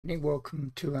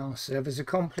Welcome to our service of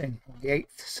Compline on the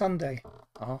 8th Sunday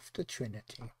after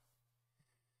Trinity.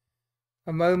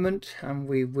 A moment and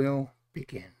we will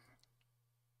begin.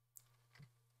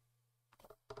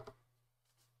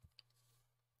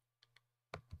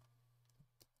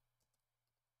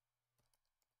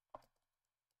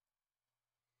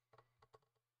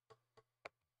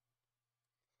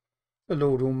 The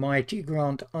Lord Almighty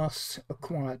grant us a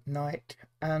quiet night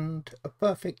and a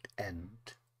perfect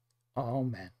end.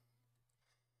 Amen.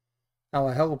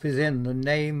 Our help is in the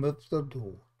name of the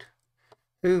Lord,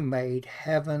 who made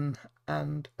heaven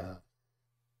and earth.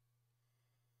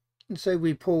 And so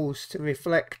we pause to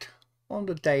reflect on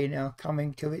the day now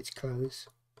coming to its close.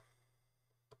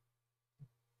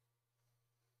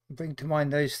 Bring to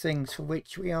mind those things for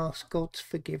which we ask God's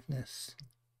forgiveness.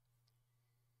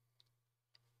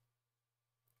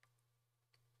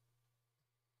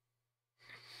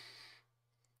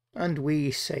 And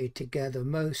we say together,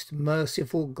 Most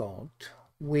merciful God,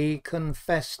 we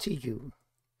confess to you,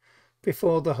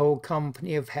 before the whole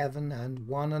company of heaven and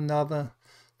one another,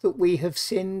 that we have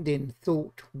sinned in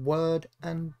thought, word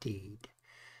and deed,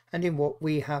 and in what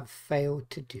we have failed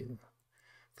to do.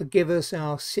 Forgive us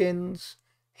our sins,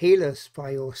 heal us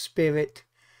by your Spirit,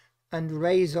 and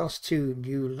raise us to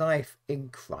new life in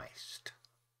Christ.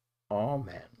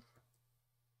 Amen.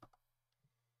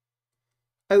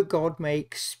 O God,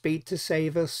 make speed to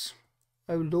save us.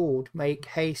 O Lord, make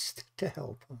haste to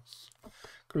help us.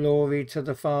 Glory to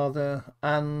the Father,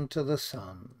 and to the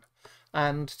Son,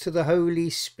 and to the Holy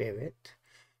Spirit,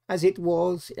 as it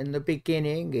was in the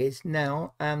beginning, is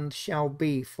now, and shall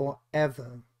be for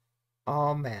ever.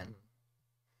 Amen.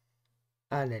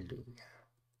 Alleluia.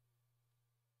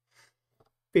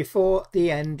 Before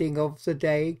the ending of the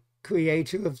day,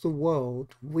 Creator of the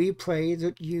world, we pray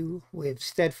that you, with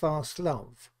steadfast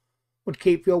love, would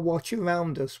keep your watch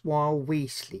around us while we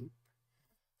sleep.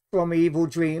 From evil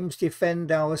dreams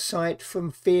defend our sight,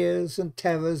 from fears and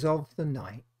terrors of the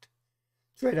night.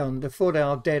 Tread underfoot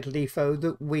our deadly foe,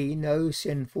 that we no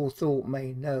sinful thought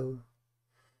may know.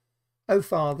 O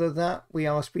Father, that we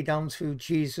ask be done through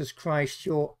Jesus Christ,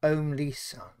 your only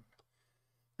Son,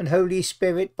 and Holy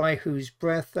Spirit, by whose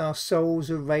breath our souls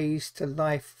are raised to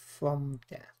life from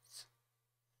death.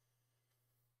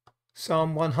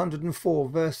 Psalm 104,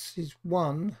 verses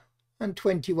 1 and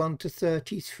 21 to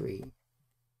 33.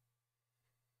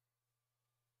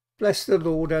 Bless the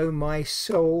Lord, O my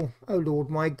soul. O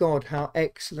Lord my God, how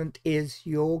excellent is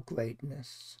your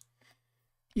greatness.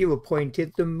 You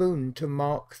appointed the moon to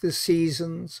mark the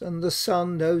seasons, and the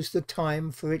sun knows the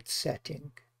time for its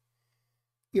setting.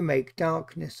 You make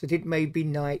darkness that it may be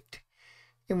night,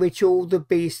 in which all the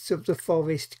beasts of the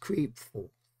forest creep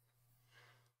forth.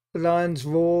 The lions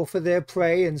roar for their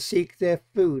prey and seek their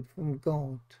food from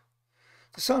God.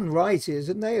 The sun rises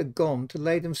and they are gone to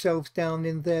lay themselves down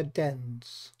in their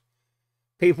dens.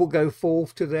 People go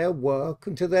forth to their work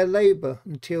and to their labour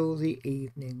until the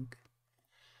evening.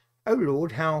 O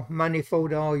Lord, how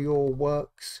manifold are your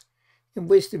works! In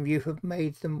wisdom you have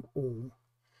made them all.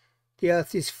 The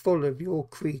earth is full of your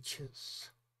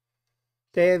creatures.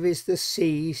 There is the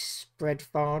sea spread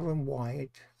far and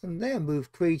wide, and there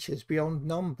move creatures beyond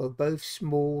number, both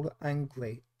small and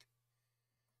great.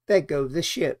 There go the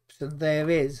ships, and there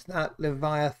is that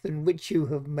Leviathan which you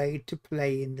have made to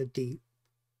play in the deep.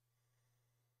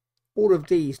 All of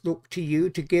these look to you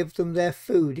to give them their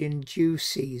food in due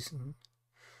season.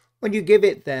 When you give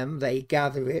it them, they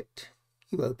gather it.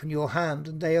 You open your hand,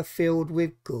 and they are filled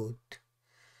with good.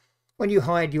 When you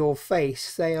hide your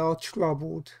face, they are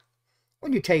troubled.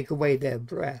 When you take away their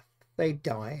breath, they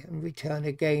die and return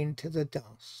again to the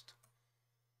dust.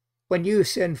 When you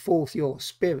send forth your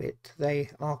Spirit, they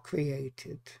are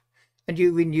created, and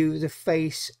you renew the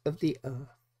face of the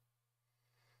earth.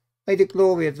 May the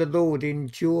glory of the Lord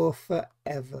endure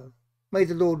forever. May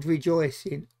the Lord rejoice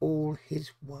in all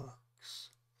his works.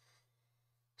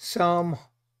 Psalm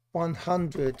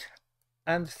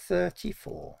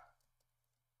 134.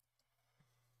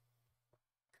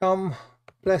 Come,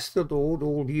 bless the Lord,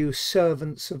 all you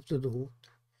servants of the Lord,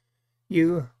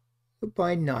 you that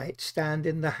by night stand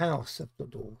in the house of the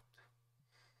Lord.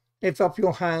 Lift up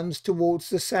your hands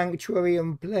towards the sanctuary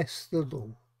and bless the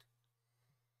Lord.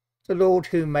 The Lord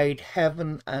who made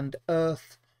heaven and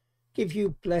earth give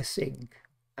you blessing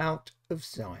out of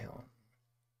Zion.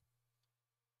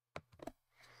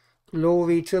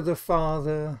 Glory to the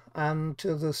Father, and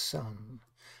to the Son,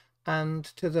 and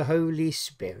to the Holy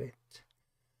Spirit,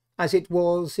 as it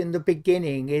was in the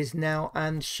beginning, is now,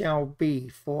 and shall be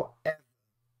for ever.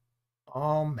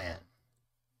 Amen.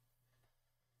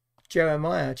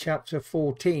 Jeremiah chapter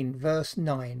 14, verse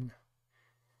 9.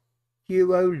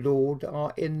 You, O Lord,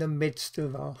 are in the midst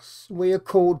of us. We are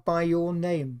called by your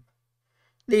name.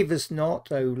 Leave us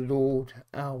not, O Lord,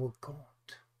 our God.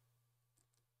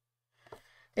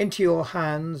 Into your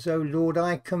hands, O Lord,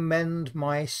 I commend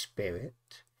my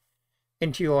spirit.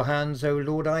 Into your hands, O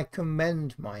Lord, I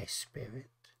commend my spirit.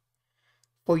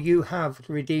 For you have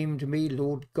redeemed me,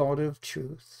 Lord God of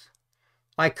truth.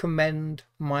 I commend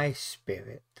my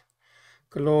spirit.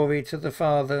 Glory to the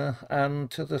Father, and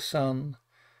to the Son,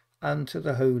 and to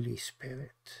the Holy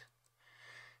Spirit.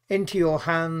 Into your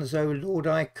hands, O Lord,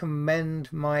 I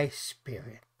commend my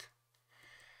spirit.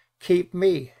 Keep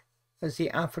me as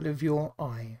the apple of your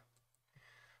eye.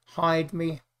 Hide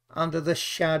me under the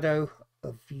shadow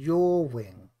of your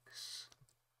wings.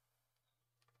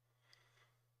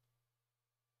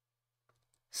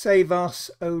 Save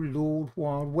us, O Lord,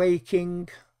 while waking,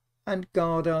 and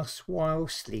guard us while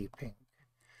sleeping,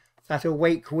 that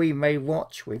awake we may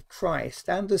watch with Christ,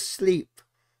 and asleep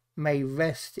may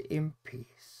rest in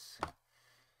peace.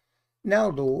 Now,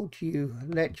 Lord, you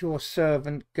let your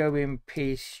servant go in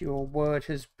peace. Your word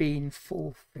has been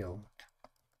fulfilled.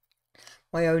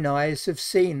 My own eyes have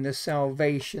seen the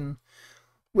salvation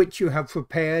which you have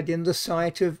prepared in the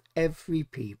sight of every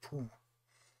people,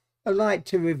 a light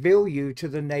to reveal you to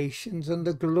the nations and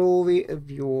the glory of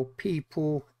your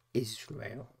people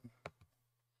Israel.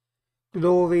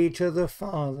 Glory to the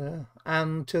Father,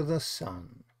 and to the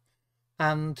Son,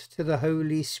 and to the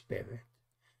Holy Spirit,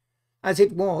 as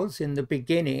it was in the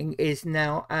beginning, is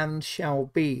now, and shall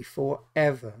be for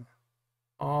ever.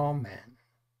 Amen.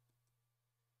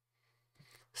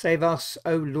 Save us,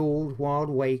 O Lord, while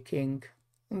waking,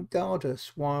 and guard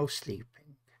us while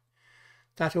sleeping,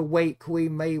 that awake we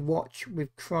may watch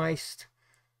with Christ,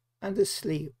 and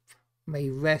asleep may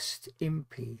rest in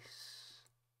peace.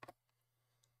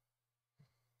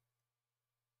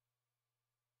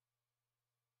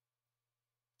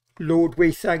 Lord,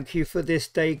 we thank you for this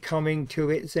day coming to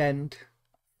its end,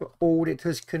 for all it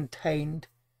has contained,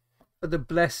 for the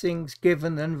blessings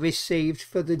given and received,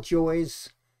 for the joys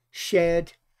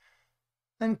shared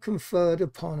and conferred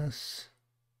upon us.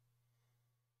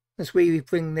 As we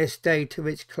bring this day to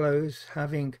its close,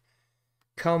 having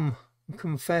come and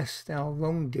confessed our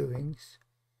wrongdoings,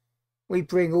 we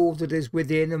bring all that is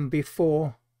within and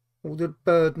before, all that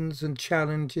burdens and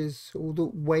challenges, all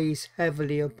that weighs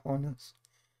heavily upon us,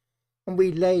 and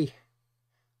we lay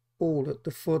all at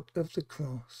the foot of the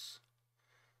cross,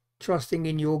 trusting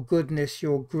in your goodness,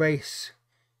 your grace,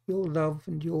 your love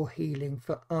and your healing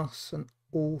for us and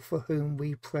all for whom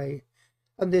we pray,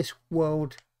 and this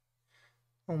world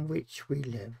on which we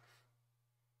live.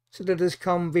 So let us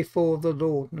come before the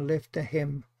Lord and lift to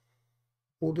him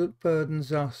all that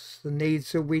burdens us, the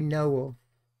needs that we know of,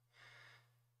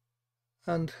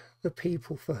 and the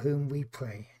people for whom we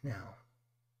pray now.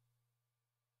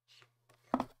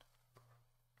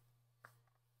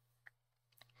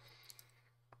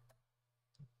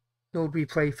 Lord, we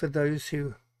pray for those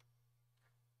who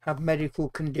have medical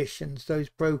conditions, those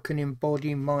broken in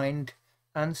body, mind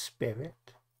and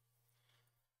spirit.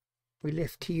 We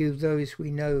lift to you those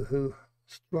we know who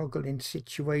struggle in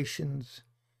situations,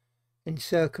 in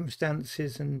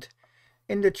circumstances and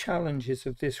in the challenges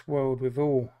of this world, with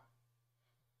all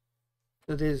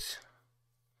that is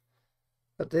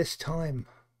at this time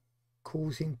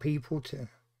causing people to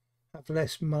have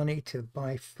less money to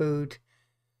buy food,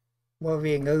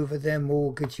 worrying over their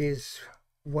mortgages,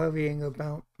 worrying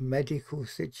about medical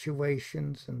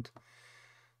situations and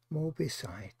more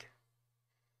beside.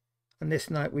 And this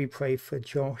night we pray for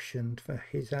Josh and for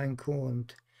his ankle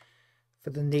and for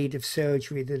the need of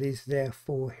surgery that is there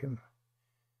for him.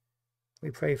 We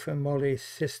pray for Molly's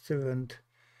sister and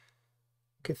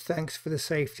give thanks for the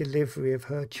safe delivery of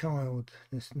her child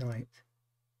this night.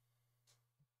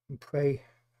 And pray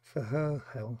for her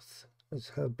health as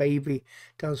her baby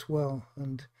does well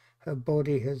and her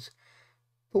body has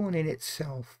borne in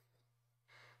itself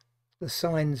the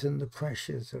signs and the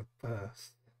pressures of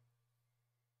birth.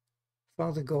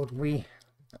 Father God, we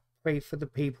pray for the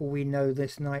people we know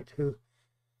this night who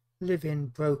live in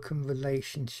broken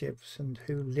relationships and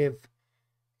who live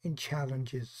in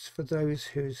challenges, for those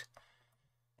whose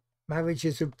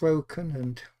marriages are broken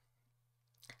and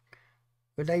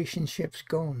relationships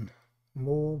gone.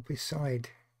 More beside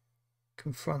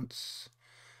confronts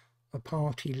a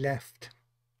party left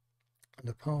and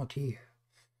a party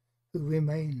who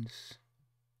remains.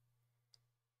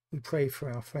 We pray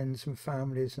for our friends and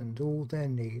families and all their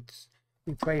needs.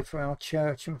 We pray for our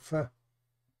church and for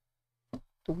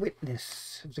the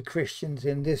witness of the Christians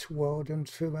in this world and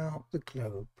throughout the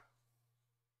globe.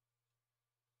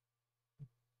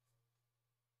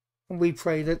 And we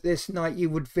pray that this night you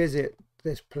would visit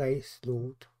this place,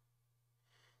 Lord,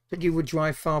 that you would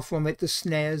drive far from it the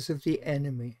snares of the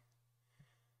enemy.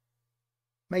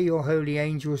 May your holy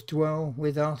angels dwell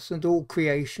with us and all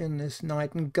creation this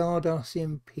night and guard us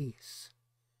in peace.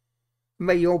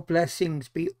 May your blessings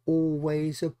be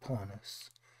always upon us.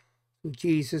 Through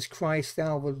Jesus Christ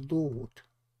our Lord.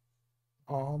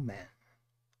 Amen.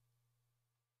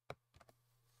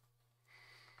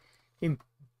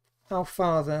 Our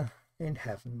Father in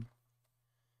heaven,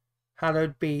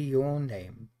 hallowed be your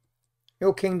name.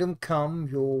 Your kingdom come,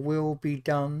 your will be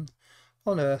done,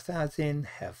 on earth as in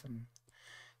heaven.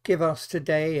 Give us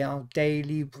today our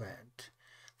daily bread.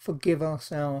 Forgive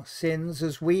us our sins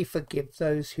as we forgive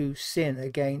those who sin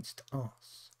against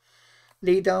us.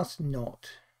 Lead us not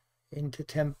into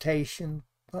temptation,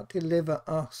 but deliver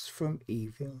us from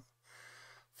evil.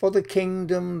 For the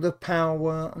kingdom, the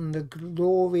power, and the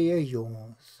glory are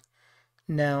yours,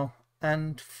 now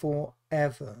and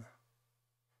forever.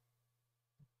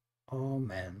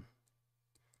 Amen.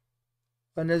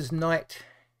 And as night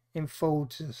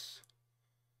enfolds us,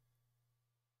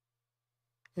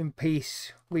 in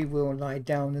peace we will lie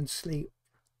down and sleep.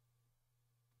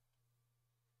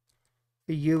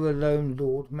 For you alone,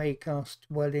 Lord, make us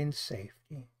dwell in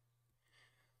safety.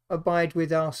 Abide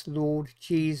with us, Lord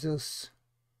Jesus,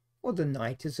 for the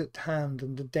night is at hand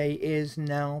and the day is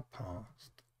now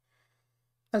past.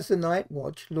 As the night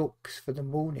watch looks for the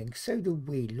morning, so do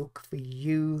we look for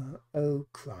you, O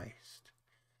Christ.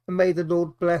 And may the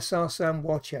Lord bless us and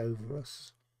watch over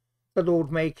us. The Lord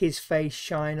make his face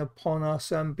shine upon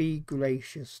us and be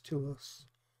gracious to us.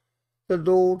 The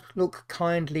Lord look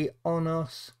kindly on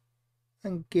us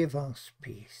and give us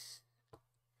peace.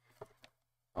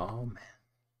 Amen.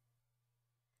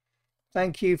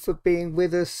 Thank you for being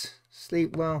with us.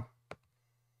 Sleep well.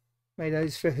 May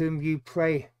those for whom you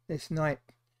pray this night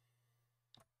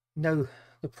know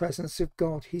the presence of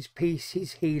God, his peace,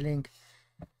 his healing,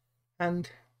 and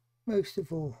most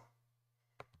of all,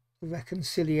 the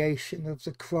reconciliation of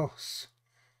the cross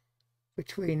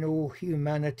between all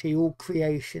humanity, all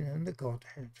creation, and the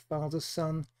Godhead, Father,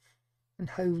 Son, and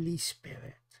Holy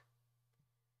Spirit.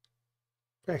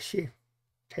 Bless you.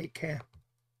 Take care.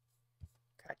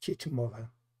 Catch you tomorrow.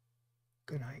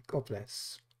 Good night. God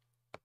bless.